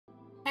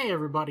Hey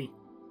everybody,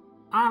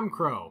 I'm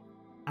Crow,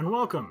 and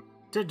welcome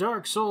to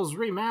Dark Souls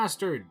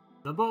Remastered,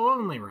 the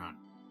bow-only run.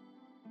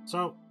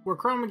 So, we're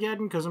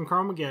Krowmageddon because I'm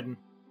Krowmageddon.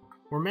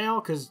 We're male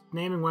because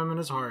naming women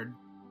is hard.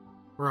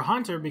 We're a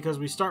hunter because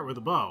we start with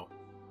a bow,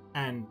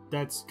 and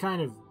that's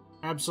kind of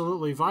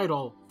absolutely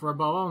vital for a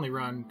bow-only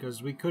run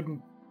because we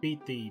couldn't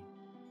beat the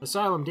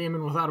Asylum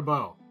Demon without a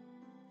bow,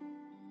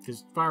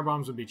 because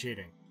firebombs would be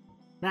cheating.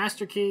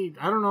 Master Key,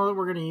 I don't know that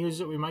we're going to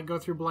use it. We might go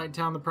through Blight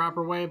Town the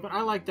proper way, but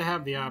I like to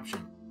have the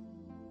option.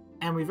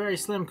 And we very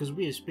slim because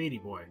we a speedy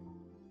boy.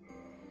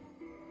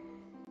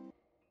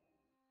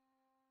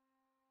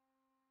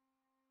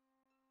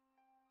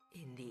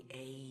 In the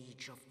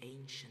age of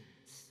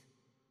ancients,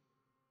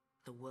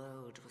 the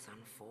world was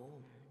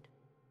unformed,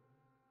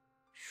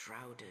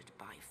 shrouded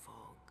by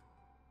fog.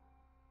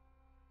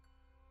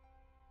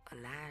 A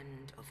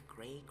land of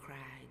grey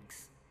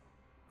crags,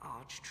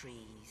 arch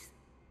trees,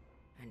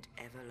 and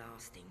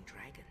everlasting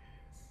dragons.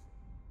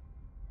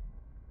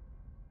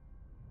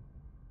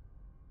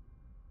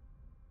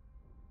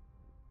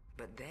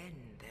 But then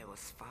there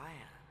was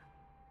fire,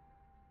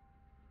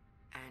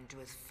 and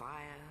with fire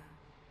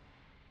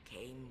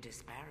came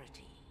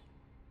disparity.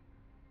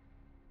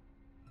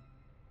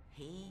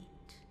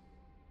 Heat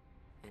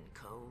and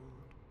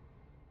cold,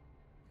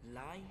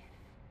 life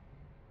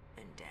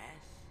and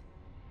death,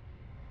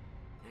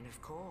 and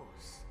of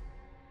course,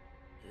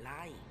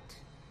 light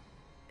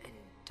and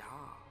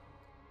dark.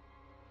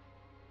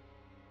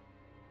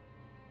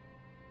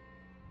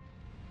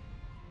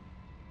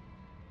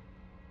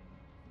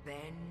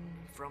 Then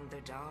from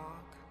the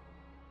dark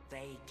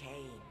they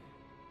came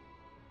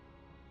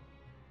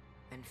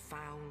and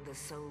found the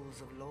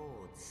souls of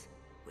lords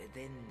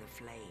within the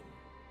flame.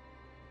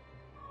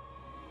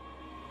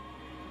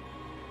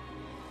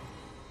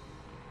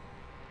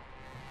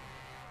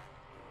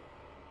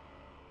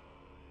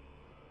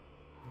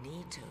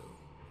 Nito,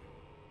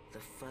 the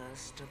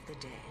first of the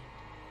dead.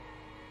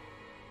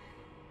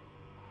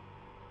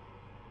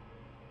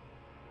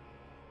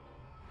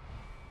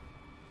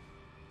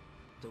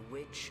 The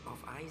Witch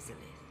of Izalith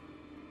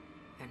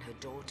and her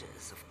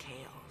daughters of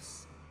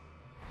Chaos.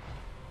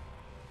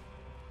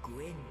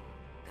 Gwyn,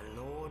 the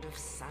Lord of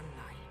Sunlight,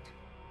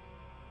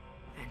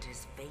 and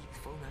his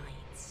faithful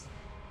knights.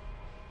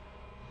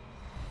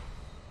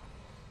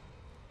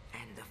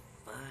 And the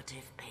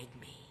furtive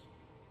pygmy,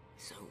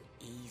 so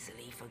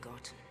easily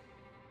forgotten.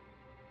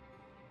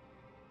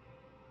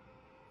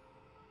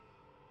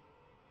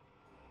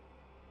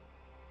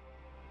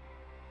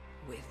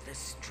 With the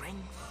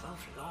strength of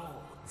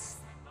lords,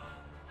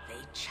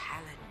 they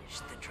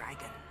challenged the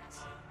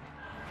dragons.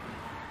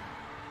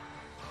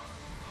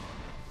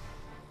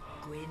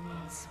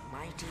 Gwyn's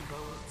mighty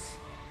bolts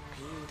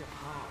peeled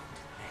apart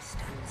their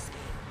stone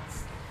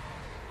scales.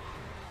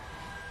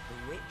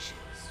 The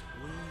witches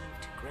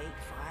weaved great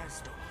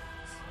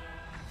firestorms.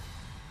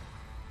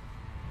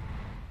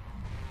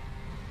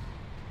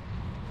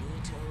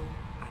 Nito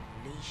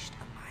unleashed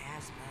a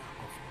miasma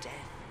of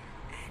death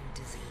and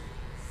disease.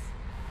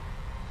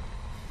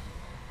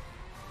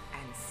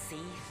 And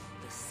Seath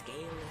the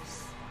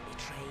Scaleless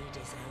betrayed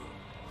his own,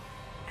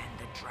 and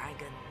the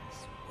dragons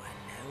were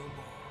no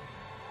more.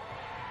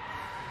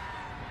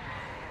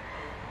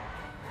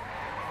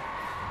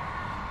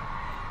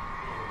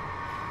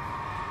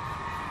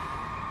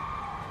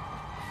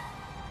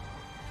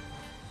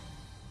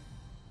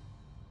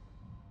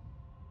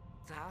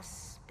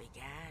 Thus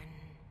began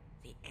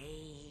the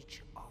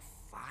Age of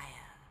Fire.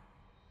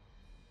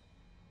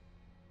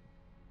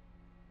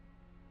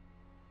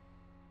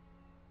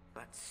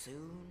 But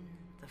soon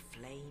the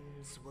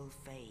flames will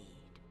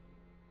fade,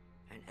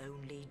 and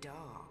only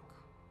dark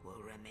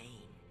will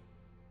remain.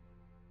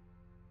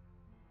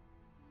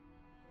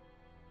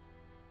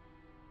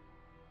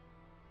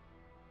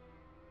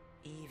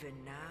 Even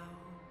now,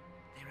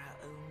 there are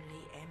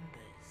only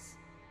embers,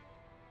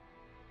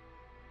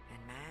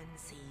 and man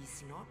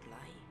sees not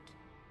light,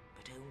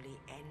 but only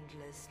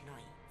endless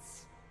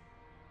nights.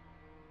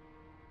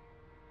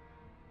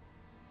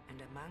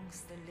 And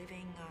amongst the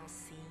living are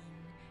seen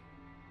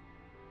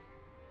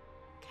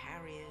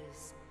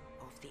carriers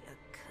of the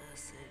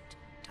accursed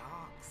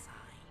dark sign.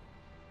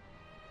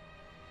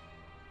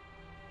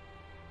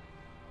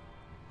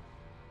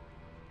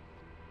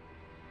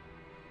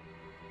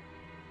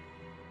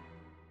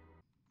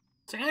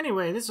 So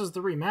anyway, this is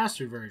the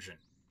remastered version.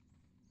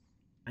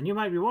 And you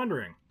might be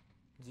wondering.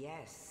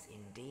 Yes,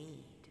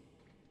 indeed.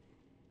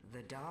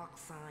 The dark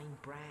sign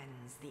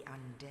brands the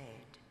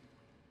undead.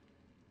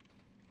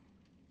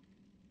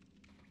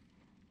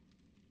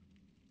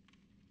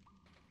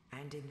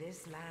 And in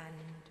this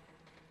land,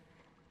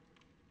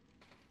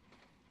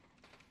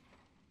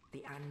 the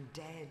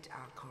undead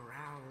are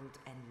corralled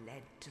and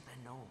led to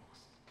the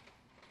north.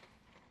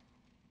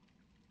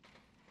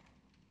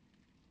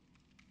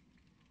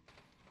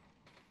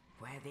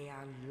 Where they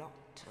are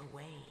locked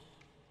away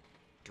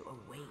to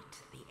await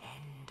the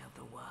end of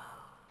the world.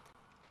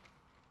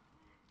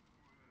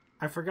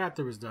 I forgot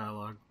there was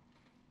dialogue.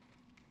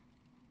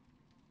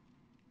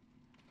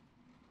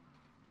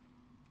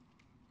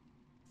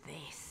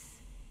 This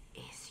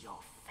your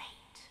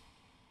fate.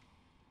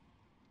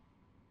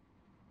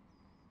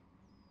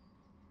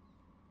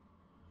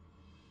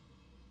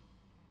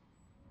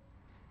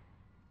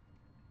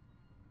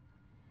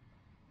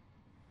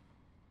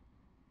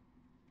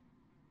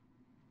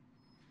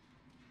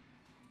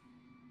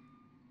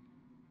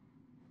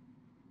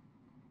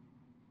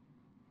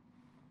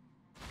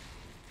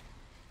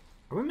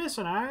 Are we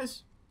missing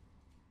eyes?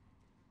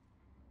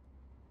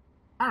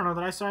 I don't know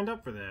that I signed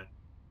up for that.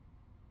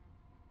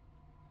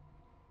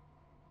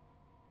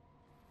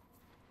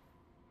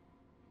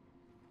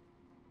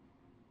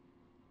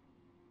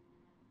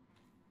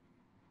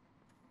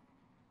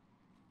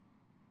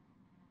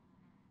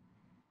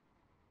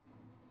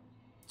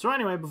 So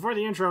anyway, before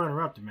the intro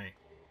interrupted me,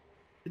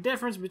 the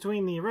difference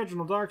between the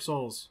original Dark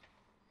Souls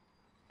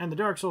and the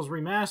Dark Souls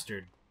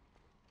Remastered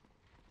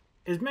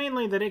is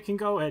mainly that it can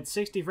go at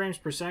 60 frames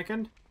per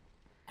second,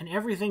 and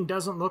everything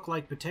doesn't look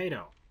like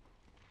potato.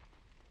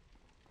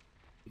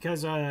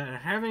 Because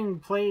having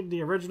played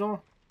the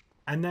original,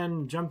 and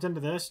then jumped into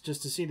this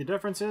just to see the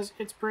differences,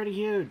 it's pretty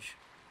huge.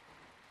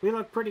 We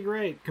look pretty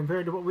great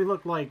compared to what we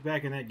looked like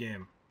back in that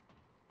game.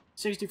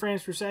 60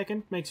 frames per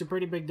second makes a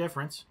pretty big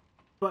difference.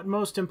 But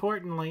most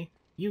importantly,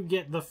 you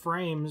get the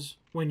frames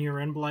when you're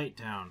in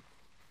Blighttown.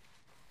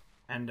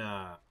 And,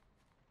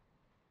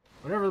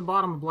 whatever the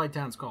bottom of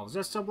Blighttown's called. Is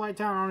that still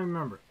Blighttown? I don't even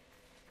remember.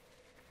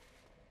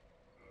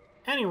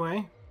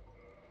 Anyway,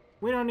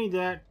 we don't need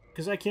that,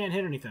 because I can't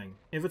hit anything.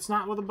 If it's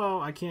not with a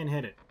bow, I can't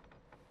hit it.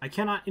 I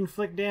cannot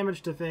inflict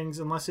damage to things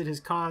unless it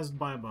is caused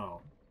by a bow.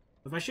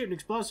 If I shoot an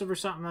explosive or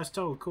something, that's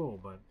totally cool,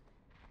 but...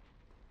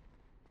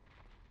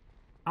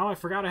 Oh, I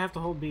forgot I have to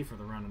hold B for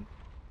the running.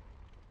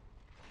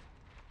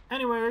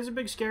 Anyway, there's a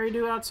big scary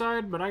dude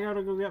outside, but I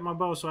gotta go get my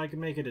bow so I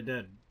can make it a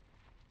dead.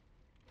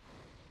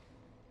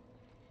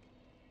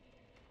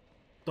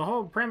 The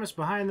whole premise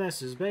behind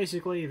this is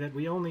basically that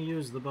we only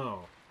use the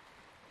bow.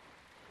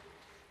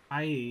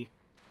 I.e.,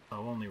 bow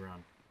only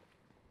run.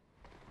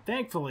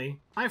 Thankfully,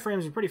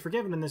 iframes are pretty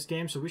forgiving in this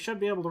game, so we should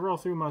be able to roll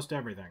through most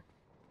everything.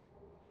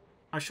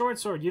 A short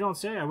sword, you don't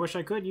say? I wish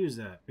I could use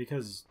that,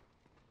 because...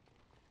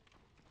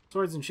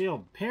 Swords and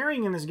shield.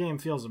 Parrying in this game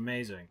feels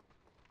amazing.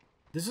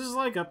 This is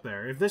like up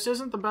there. If this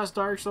isn't the best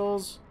Dark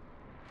Souls,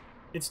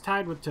 it's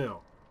tied with 2.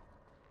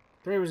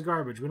 3 was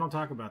garbage. We don't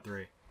talk about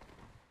 3.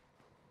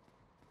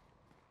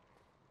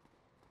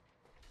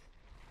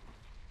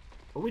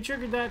 But we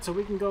triggered that so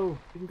we can go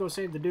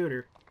save the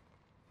duder.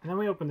 And then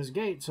we open this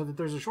gate so that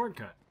there's a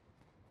shortcut.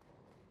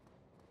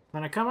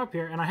 Then I come up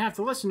here and I have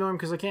to listen to him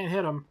because I can't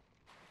hit him.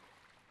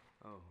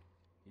 Oh,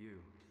 you.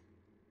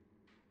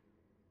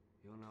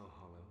 You're no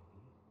hollow.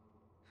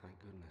 Thank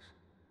goodness.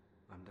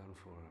 I'm done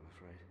for, I'm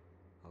afraid.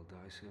 I'll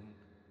die soon,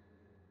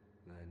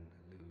 then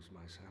lose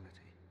my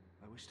sanity.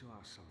 I wish to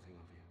ask something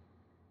of you.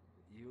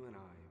 You and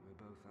I, we're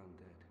both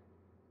undead.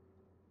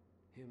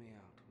 Hear me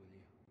out, will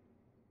you?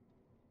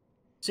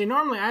 See,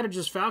 normally I'd have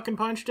just Falcon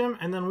punched him,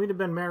 and then we'd have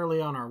been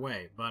merrily on our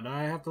way. But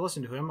I have to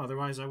listen to him,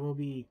 otherwise I will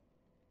be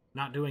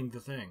not doing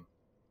the thing.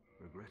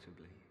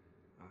 Regrettably,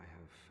 I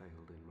have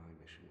failed in my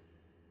mission.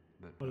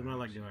 But what am I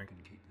like doing? You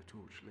can keep the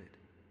torch lit.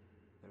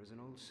 There is an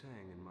old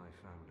saying in my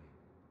family.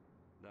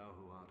 Thou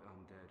who art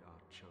undead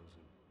art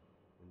chosen.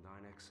 And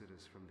thine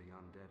exodus from the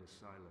Undead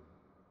Asylum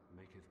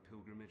maketh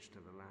pilgrimage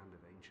to the land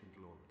of ancient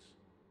lords.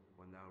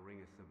 When thou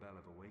ringeth the bell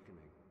of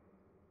awakening,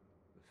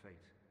 the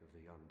fate of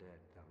the undead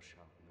thou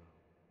shalt know.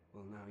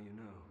 Well, now you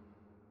know.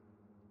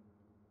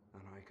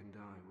 And I can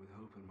die with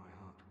hope in my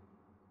heart.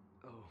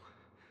 Oh,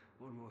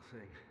 one more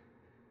thing.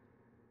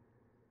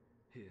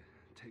 Here,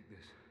 take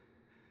this.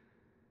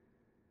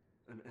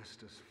 An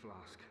Estus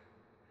flask.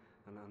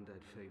 An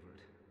undead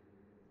favorite.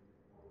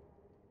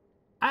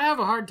 I have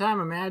a hard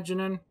time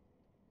imagining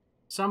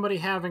somebody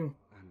having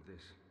And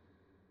this.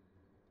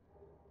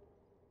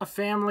 a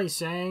family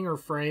saying or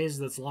phrase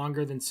that's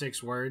longer than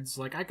 6 words.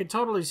 Like, I could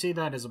totally see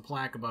that as a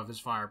plaque above his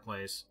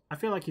fireplace. I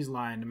feel like he's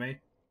lying to me.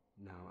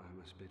 Now I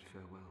must bid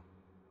farewell.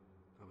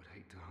 I would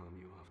hate to harm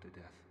you after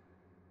death.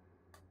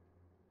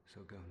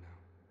 So go now,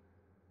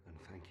 and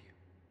thank you.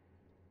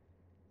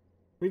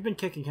 We've been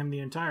kicking him the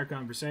entire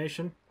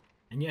conversation,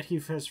 and yet he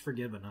has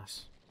forgiven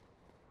us.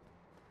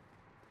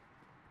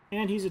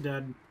 And he's a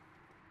dud.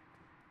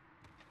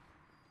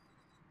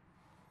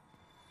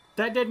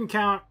 That didn't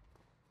count.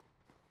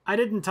 I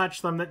didn't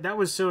touch them. That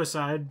was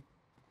suicide.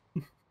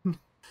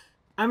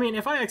 I mean,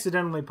 if I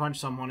accidentally punch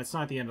someone, it's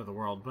not the end of the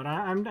world. But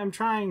I'm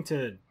trying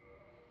to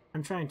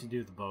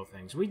do the bow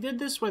things. We did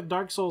this with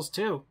Dark Souls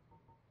 2,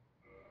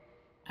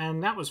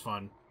 and that was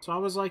fun. So I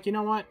was like, you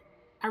know what?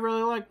 I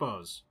really like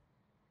bows,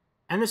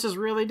 and this is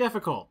really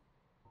difficult.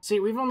 See,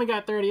 we've only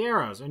got 30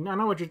 arrows, and I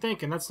know what you're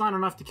thinking. That's not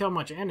enough to kill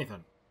much of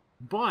anything.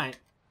 But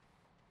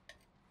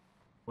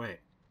wait.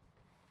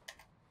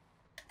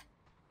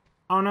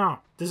 Oh no.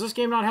 Does this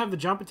game not have the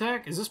jump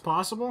attack? Is this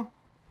possible?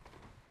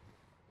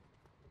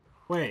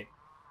 Wait.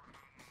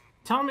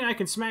 Tell me I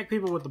can smack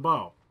people with the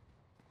bow.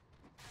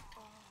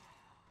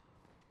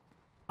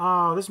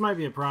 Oh, this might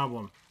be a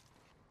problem.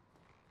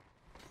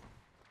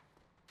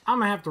 I'm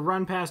gonna have to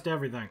run past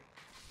everything.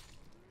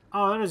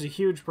 Oh, that is a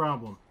huge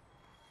problem.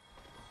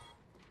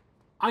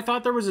 I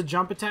thought there was a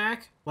jump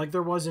attack, like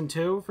there was in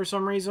 2 for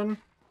some reason,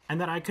 and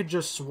that I could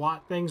just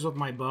swat things with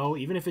my bow,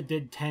 even if it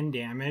did 10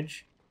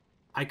 damage.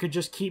 I could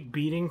just keep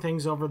beating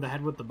things over the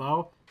head with the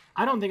bow.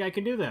 I don't think I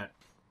can do that.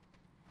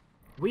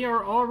 We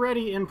are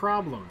already in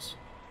problems.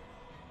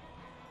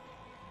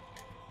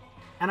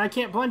 And I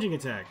can't plunging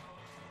attack.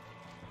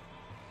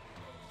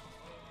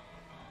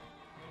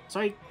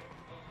 Psych.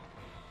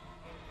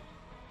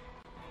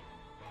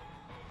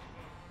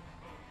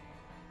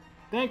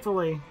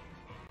 Thankfully,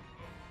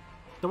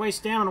 the way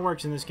stamina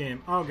works in this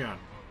game... Oh, God.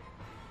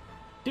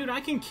 Dude,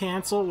 I can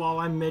cancel while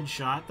I'm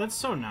mid-shot. That's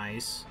so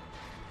nice.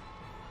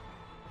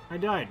 I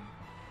died.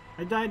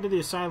 I died to the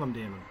Asylum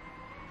Demon.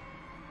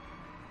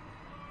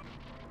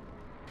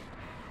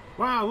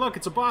 Wow, look,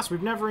 it's a boss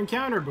we've never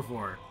encountered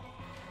before.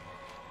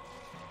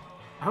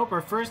 I hope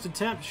our first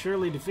attempt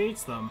surely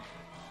defeats them.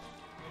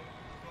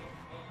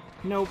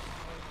 Nope.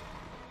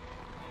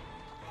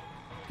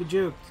 Get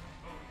juked.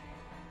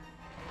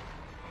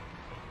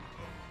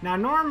 Now,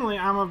 normally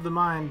I'm of the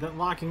mind that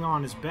locking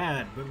on is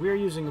bad, but we're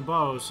using a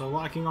bow, so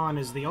locking on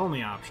is the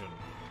only option.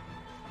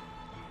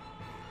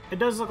 It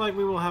does look like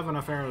we will have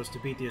enough arrows to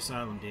beat the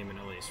Asylum Demon,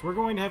 at least. We're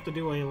going to have to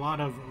do a lot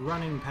of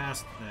running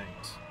past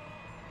things.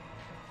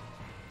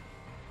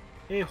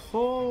 A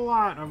whole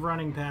lot of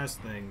running past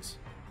things.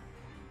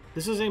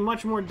 This is a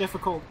much more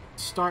difficult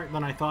start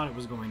than I thought it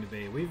was going to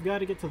be. We've got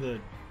to get to the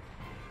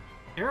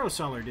arrow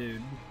seller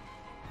dude.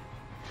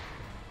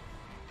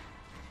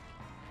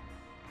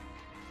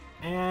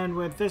 And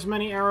with this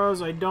many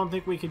arrows, I don't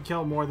think we could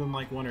kill more than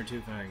like 1 or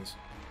 2 things.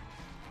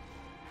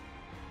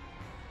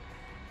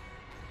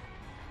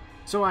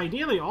 So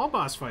ideally, all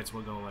boss fights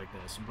will go like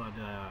this, but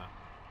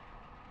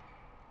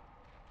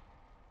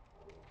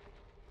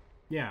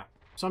yeah,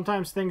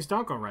 sometimes things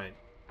don't go right.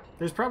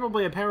 There's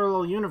probably a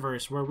parallel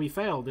universe where we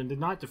failed and did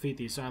not defeat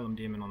the Asylum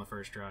Demon on the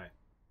first try.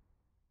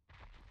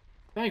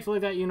 Thankfully,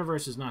 that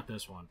universe is not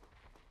this one.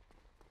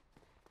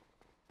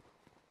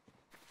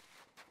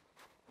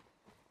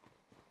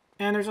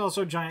 And there's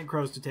also giant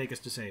crows to take us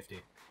to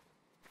safety.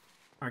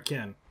 Our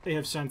kin. They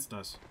have sensed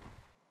us.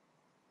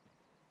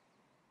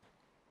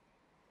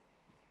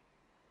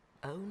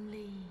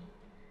 Only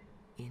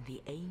in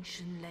the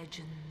ancient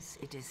legends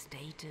it is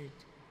stated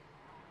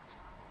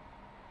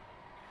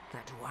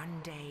that one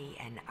day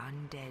an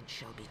undead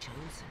shall be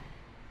chosen.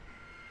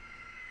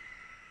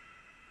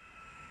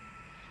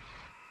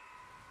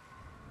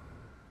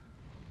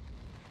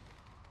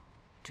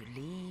 To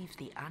leave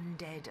the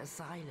Undead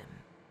Asylum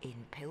in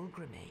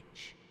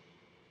pilgrimage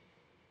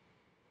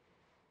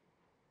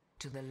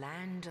to the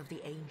land of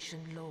the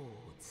ancient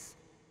lords.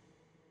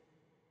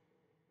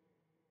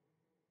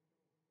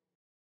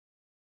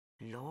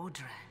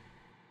 Lordran.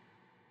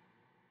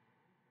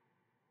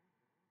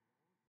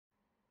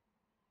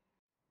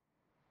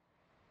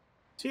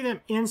 See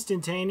them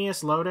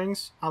instantaneous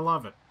loadings? I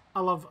love it. I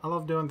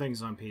love doing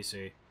things on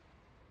PC.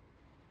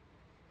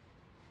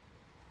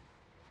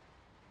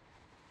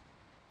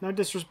 No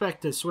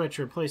disrespect to Switch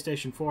or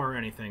PlayStation 4 or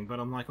anything, but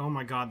I'm like, oh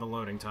my god, the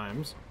loading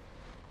times.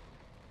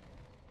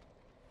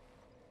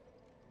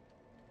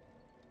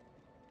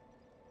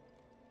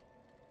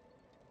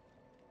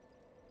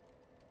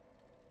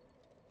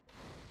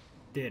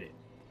 Did it.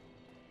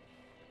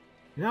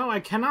 No, I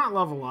cannot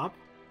level up.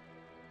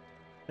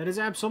 That is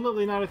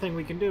absolutely not a thing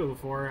we can do,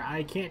 for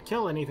I can't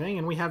kill anything,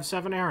 and we have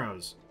 7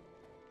 arrows.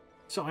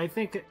 So I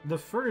think the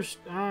first,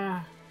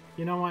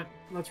 you know what?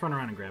 Let's run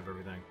around and grab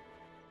everything.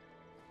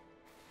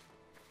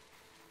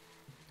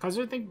 Because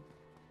I think...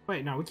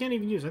 Wait, no, we can't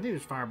even use... I think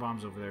there's fire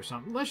bombs over there or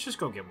something. Let's just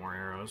go get more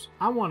arrows.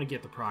 I want to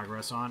get the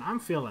progress on. I'm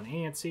feeling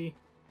antsy.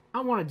 I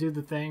want to do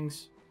the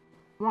things.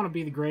 I want to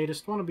be the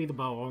greatest. I want to be the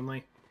bow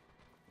only.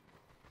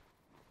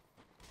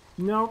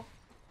 Nope.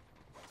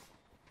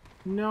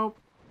 Nope.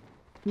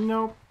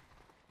 Nope.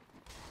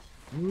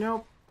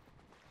 Nope.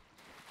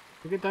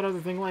 We'll get that other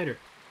thing later.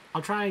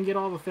 I'll try and get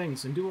all the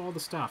things and do all the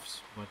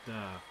stuffs, but,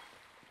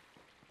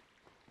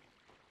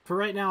 for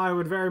right now, I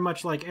would very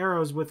much like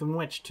arrows within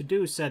which to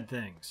do said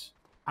things.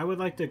 I would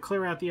like to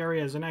clear out the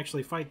areas and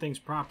actually fight things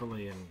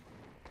properly, and...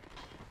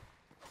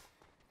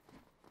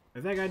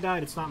 If that guy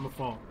died, it's not my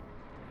fault.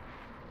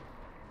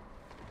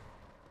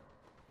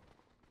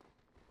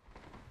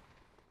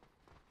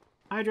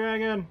 Hi,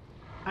 dragon!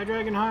 Hi,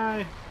 dragon,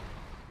 hi!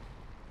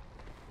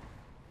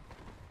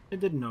 It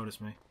didn't notice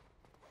me.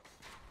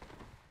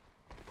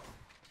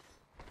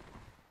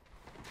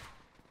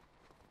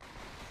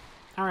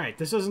 Alright,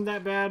 this isn't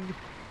that bad.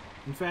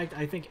 In fact,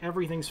 I think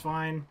everything's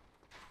fine.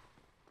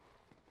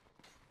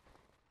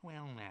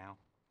 Well now,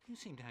 you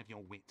seem to have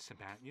your wits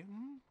about you,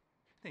 hmm?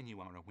 Then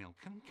you are a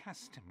welcome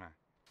customer.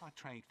 I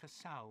trade for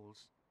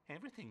souls.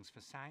 Everything's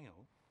for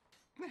sale.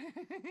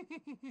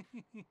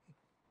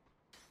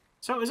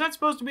 So, is that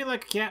supposed to be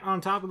like a cat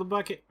on top of the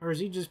bucket, or is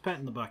he just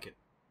petting the bucket?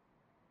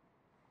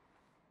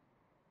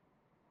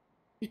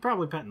 He's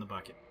probably petting the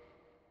bucket.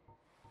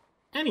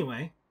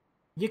 Anyway,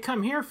 you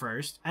come here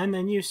first, and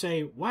then you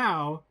say,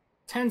 wow,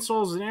 10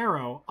 souls an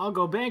arrow, I'll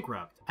go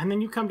bankrupt. And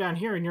then you come down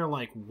here and you're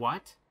like,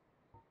 what?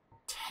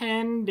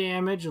 10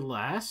 damage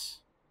less,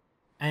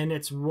 and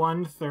it's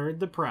 1/3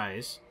 the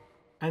price,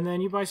 and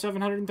then you buy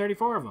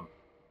 734 of them.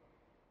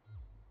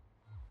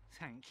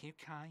 Thank you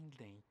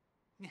kindly.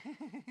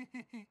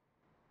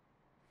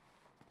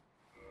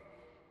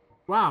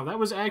 Wow, that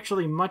was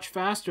actually much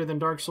faster than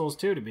Dark Souls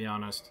 2, to be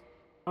honest.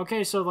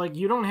 Okay, so, like,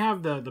 you don't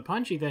have the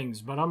punchy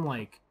things, but I'm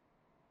like...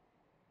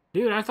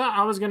 Dude, I thought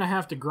I was gonna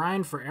have to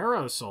grind for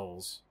arrow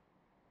souls.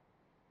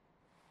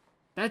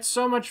 That's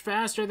so much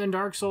faster than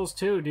Dark Souls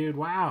 2, dude.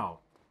 Wow.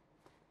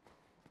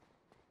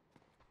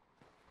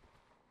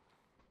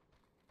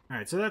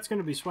 Alright, so that's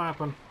gonna be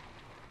swapping.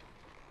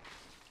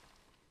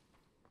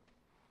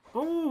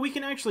 Oh, we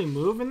can actually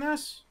move in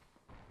this?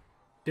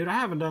 Dude, I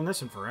haven't done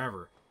this in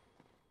forever.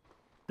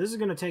 This is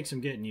gonna take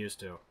some getting used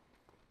to.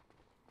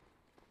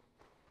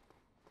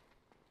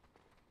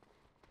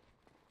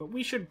 But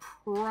we should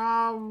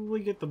probably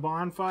get the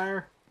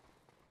bonfire.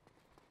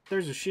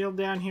 There's a shield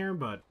down here,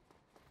 but...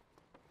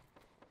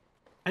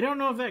 I don't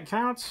know if that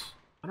counts.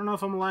 I don't know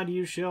if I'm allowed to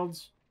use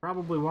shields.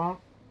 Probably won't.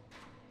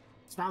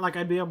 It's not like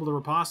I'd be able to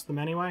riposte them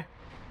anyway.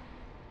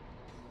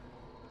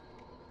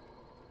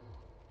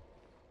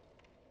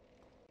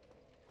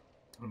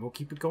 And we'll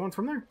keep it going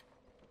from there.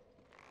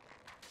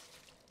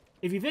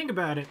 If you think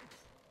about it,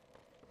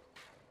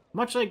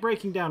 much like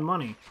breaking down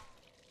money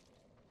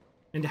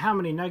into how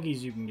many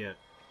nuggies you can get,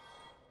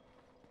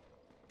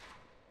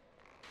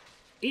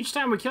 each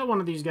time we kill one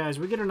of these guys,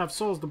 we get enough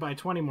souls to buy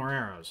 20 more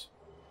arrows.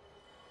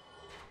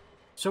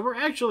 So we're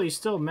actually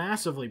still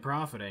massively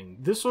profiting.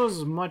 This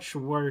was a much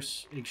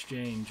worse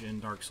exchange in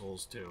Dark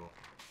Souls 2.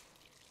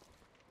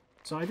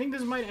 So I think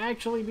this might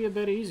actually be a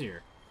bit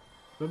easier.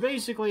 But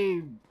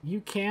basically, you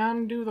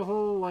can do the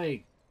whole,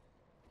 like,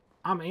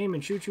 I'm aim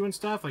and shoot you and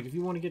stuff, like if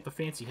you want to get the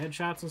fancy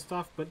headshots and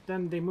stuff, but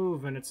then they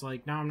move and it's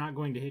like, no, I'm not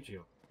going to hit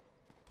you.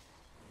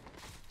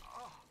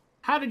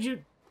 How did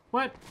you...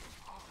 What?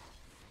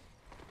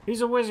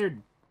 He's a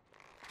wizard.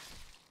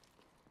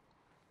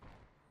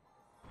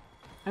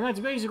 And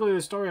that's basically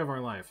the story of our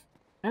life.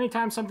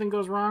 Anytime something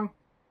goes wrong,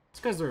 it's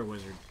because they're a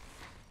wizard.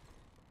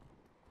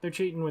 They're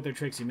cheating with their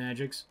tricksy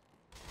magics.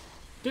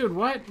 Dude,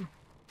 what?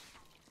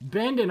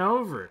 Bending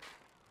over.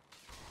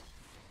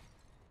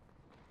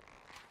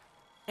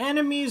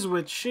 Enemies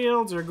with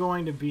shields are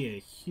going to be a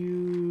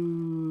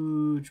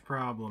huge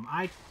problem.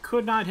 I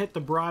could not hit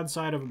the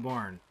broadside of a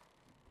barn.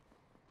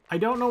 I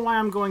don't know why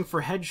I'm going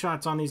for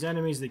headshots on these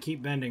enemies that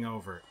keep bending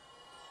over.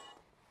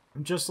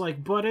 I'm just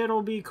like, but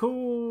it'll be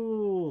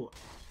cool.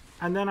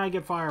 And then I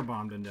get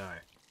firebombed and die.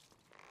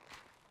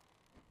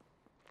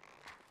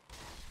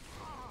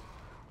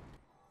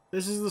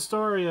 This is the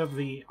story of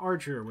the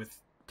archer with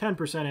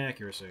 10%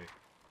 accuracy.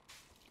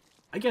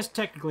 I guess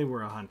technically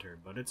we're a hunter,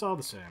 but it's all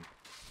the same.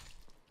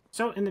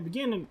 So, in the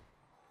beginning,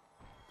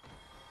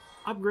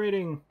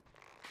 upgrading...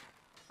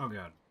 Oh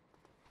god.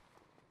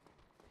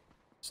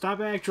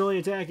 Stop actually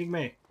attacking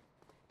me.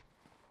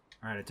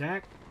 Alright,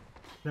 attack.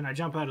 Then I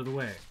jump out of the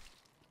way.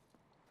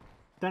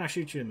 Then I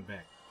shoot you in the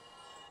back.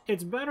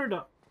 It's better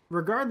to,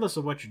 regardless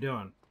of what you're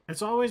doing,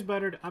 it's always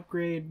better to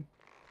upgrade.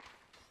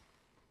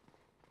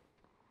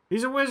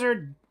 He's a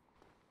wizard!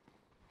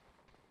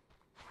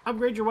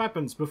 Upgrade your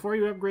weapons before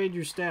you upgrade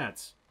your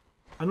stats.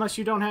 Unless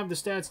you don't have the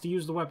stats to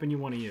use the weapon you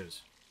want to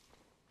use.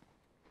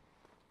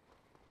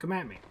 Come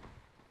at me.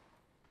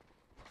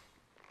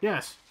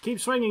 Yes, keep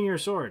swinging your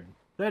sword.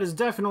 That is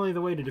definitely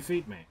the way to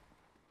defeat me.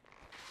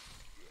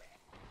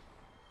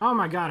 Oh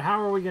my god,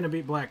 how are we going to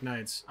beat Black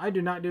Knights? I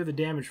do not do the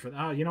damage for...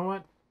 Oh, you know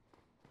what?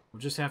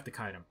 We'll just have to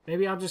kite him.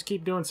 Maybe I'll just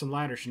keep doing some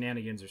ladder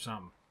shenanigans or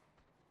something.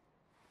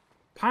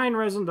 Pine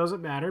resin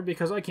doesn't matter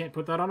because I can't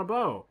put that on a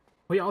bow.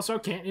 We also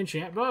can't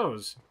enchant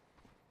bows.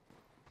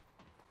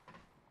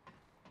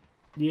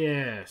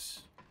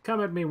 Yes.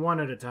 Come at me one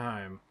at a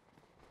time.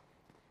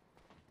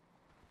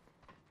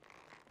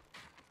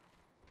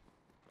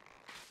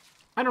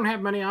 I don't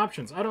have many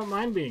options. I don't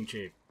mind being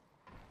cheap.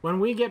 When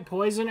we get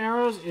poison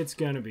arrows, it's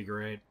gonna be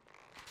great.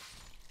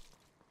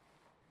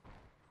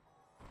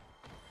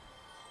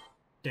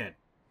 Dead.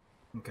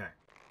 Okay.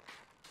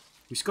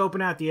 We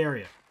scoping out the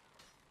area.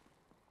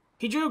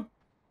 He juked!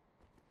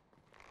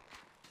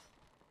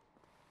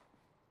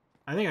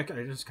 I think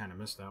I just kind of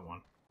missed that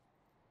one.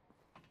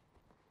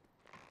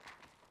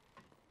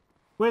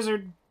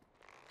 Wizard!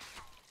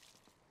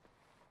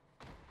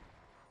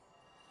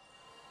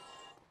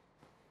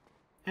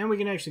 And we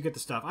can actually get the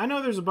stuff. I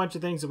know there's a bunch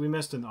of things that we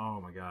missed in...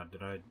 Oh my god,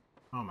 did I...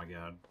 Oh my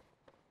god.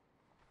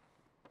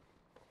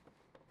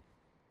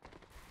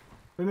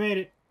 We made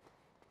it.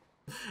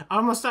 I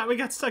almost thought we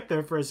got stuck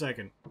there for a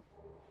second.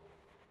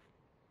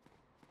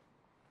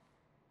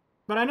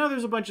 But I know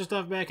there's a bunch of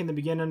stuff back in the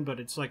beginning, but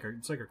it's like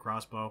a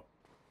crossbow.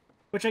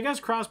 Which I guess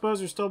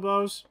crossbows are still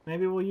bows.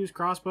 Maybe we'll use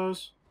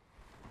crossbows.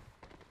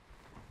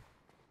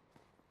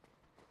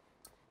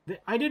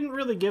 I didn't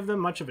really give them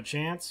much of a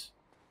chance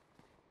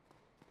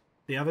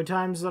the other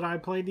times that I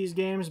played these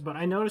games, but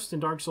I noticed in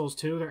Dark Souls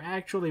 2 they're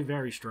actually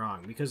very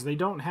strong because they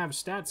don't have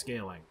stat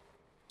scaling.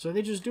 So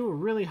they just do a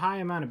really high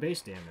amount of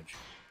base damage.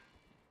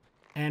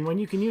 And when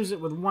you can use it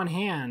with one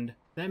hand,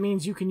 that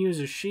means you can use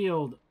a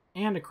shield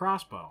and a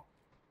crossbow.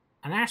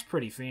 And that's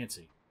pretty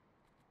fancy.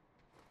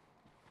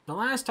 The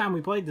last time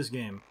we played this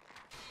game,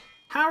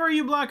 how are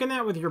you blocking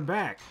that with your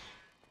back?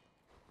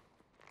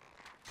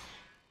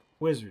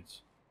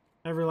 Wizards.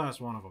 Every last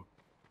one of them.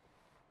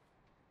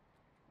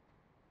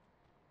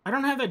 I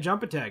don't have that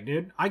jump attack,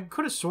 dude. I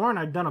could have sworn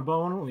I'd done a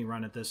bow and only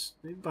run at this,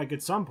 like,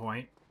 at some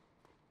point.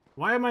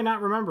 Why am I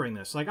not remembering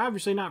this? Like,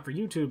 obviously not for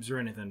YouTubes or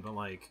anything, but,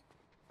 like...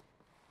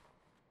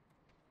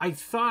 I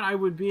thought I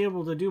would be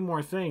able to do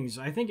more things.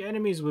 I think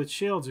enemies with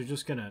shields are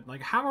just gonna...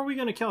 Like, how are we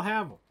gonna kill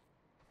Havel?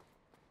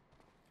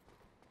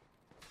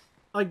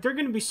 Like, there are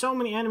gonna be so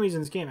many enemies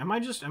in this game. Am I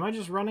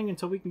just running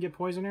until we can get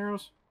poison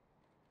arrows?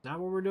 Is that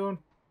what we're doing?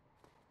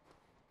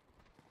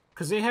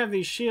 Because they have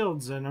these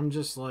shields, and I'm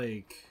just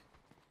like...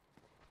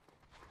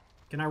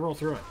 Can I roll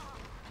through it?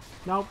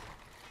 Nope.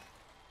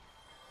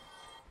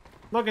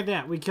 Look at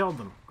that. We killed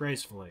them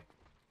gracefully.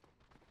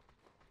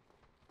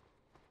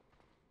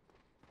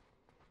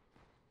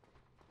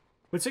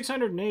 With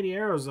 680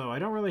 arrows, though, I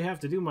don't really have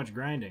to do much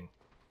grinding.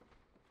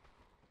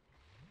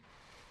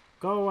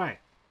 Go away.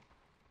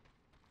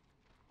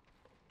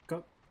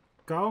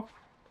 Go?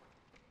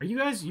 Are you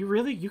guys... You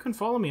really... You can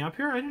follow me up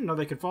here? I didn't know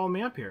they could follow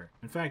me up here.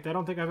 In fact, I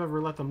don't think I've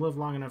ever let them live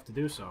long enough to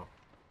do so.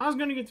 I was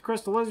going to get the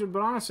Crystal Lizard,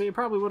 but honestly, it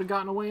probably would have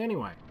gotten away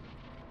anyway.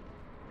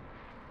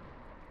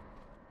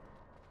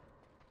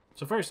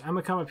 So first, I'm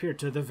going to come up here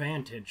to the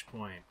vantage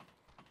point.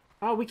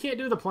 Oh, we can't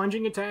do the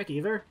plunging attack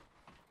either?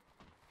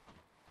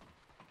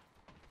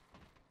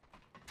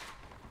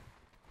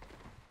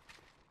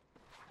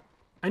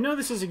 I know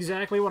this is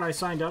exactly what I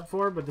signed up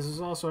for, but this is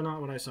also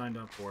not what I signed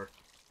up for.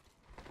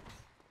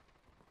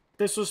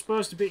 This was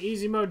supposed to be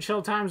easy mode,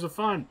 chill times of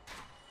fun.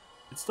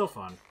 It's still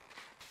fun.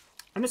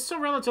 And it's still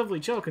relatively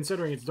chill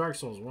considering it's Dark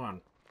Souls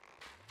 1.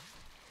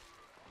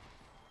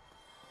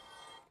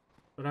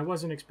 But I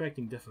wasn't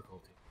expecting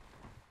difficulty.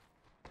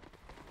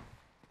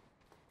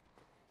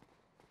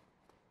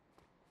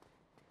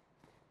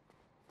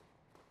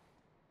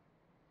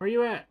 Where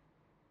you at?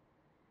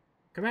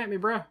 Come at me,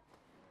 bruh.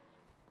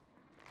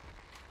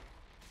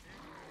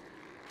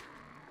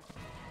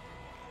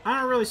 I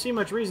don't really see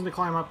much reason to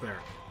climb up there.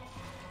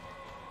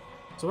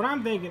 So what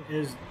I'm thinking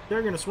is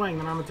they're going to swing,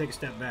 then I'm going to take a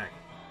step back.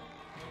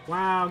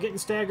 Wow, getting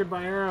staggered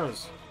by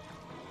arrows.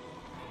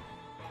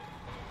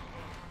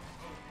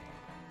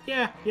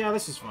 Yeah,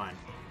 this is fine.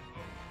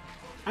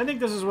 I think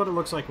this is what it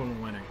looks like when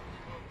we're winning.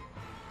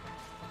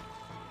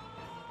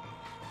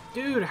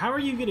 Dude, how are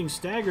you getting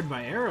staggered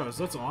by arrows?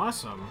 That's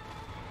awesome.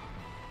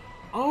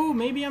 Oh,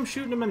 maybe I'm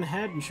shooting him in the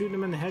head, and shooting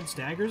him in the head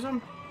staggers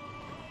him?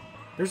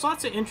 There's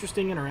lots of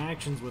interesting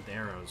interactions with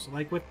arrows.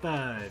 Like with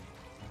the...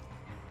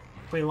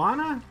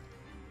 Quaylana?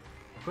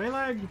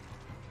 Quaylag?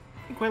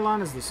 I think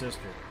Quaylana's the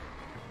sister.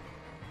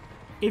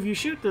 If you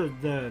shoot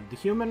the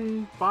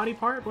human body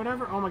part,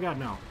 whatever... Oh my god,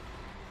 no.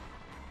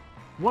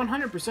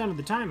 100% of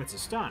the time, it's a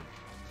stun.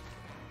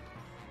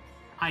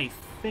 I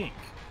think.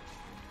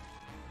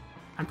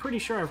 I'm pretty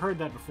sure I've heard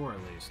that before, at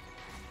least.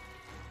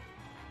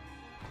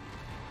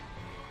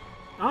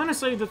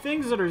 Honestly, the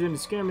things that are going to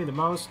scare me the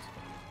most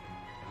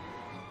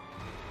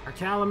are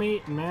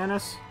Calamite and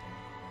Manus.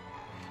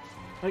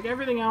 Like,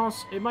 everything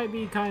else, it might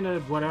be kind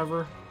of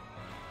whatever.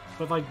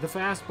 But, like, the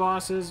fast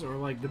bosses, or,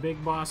 like, the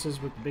big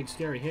bosses with the big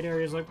scary hit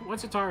areas, like,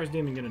 what's Atara's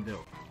Demon gonna do?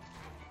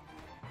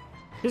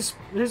 His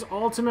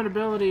ultimate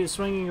ability is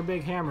swinging a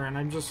big hammer, and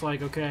I'm just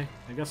like, okay,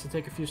 I guess I'll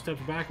take a few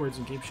steps backwards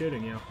and keep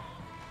shooting you.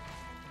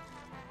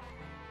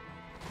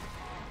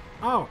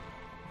 Oh!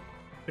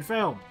 It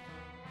failed.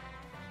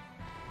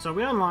 So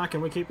we unlock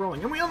and we keep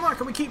rolling. And we unlock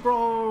and we keep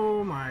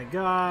rolling! Oh my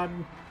god.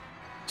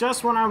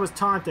 Just when I was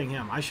taunting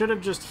him. I should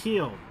have just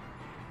healed.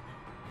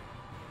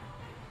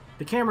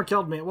 The camera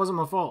killed me. It wasn't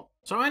my fault.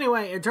 So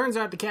anyway, it turns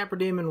out the Capra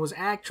Demon was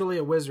actually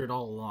a wizard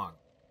all along.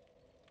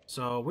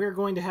 So we're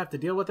going to have to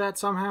deal with that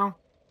somehow.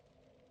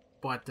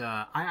 But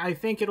I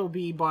think it'll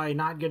be by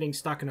not getting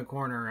stuck in a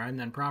corner and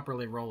then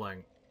properly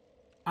rolling.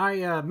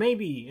 I,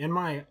 maybe, in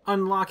my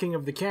unlocking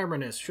of the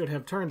camera-ness, should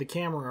have turned the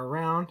camera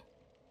around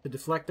to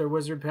deflect their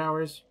wizard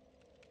powers.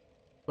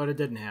 But it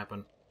didn't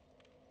happen.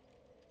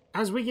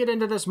 As we get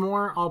into this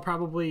more, I'll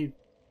probably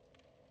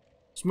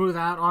smooth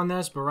out on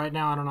this, but right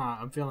now, I don't know,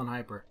 I'm feeling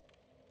hyper.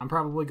 I'm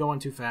probably going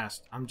too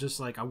fast. I'm just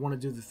like, I want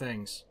to do the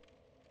things.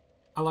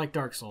 I like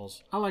Dark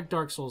Souls. I like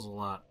Dark Souls a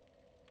lot.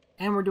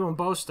 And we're doing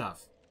bow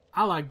stuff.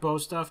 I like bow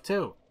stuff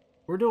too.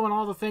 We're doing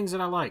all the things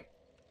that I like.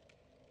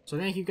 So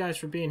thank you guys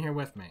for being here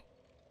with me.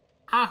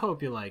 I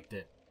hope you liked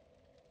it.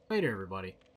 Later, everybody.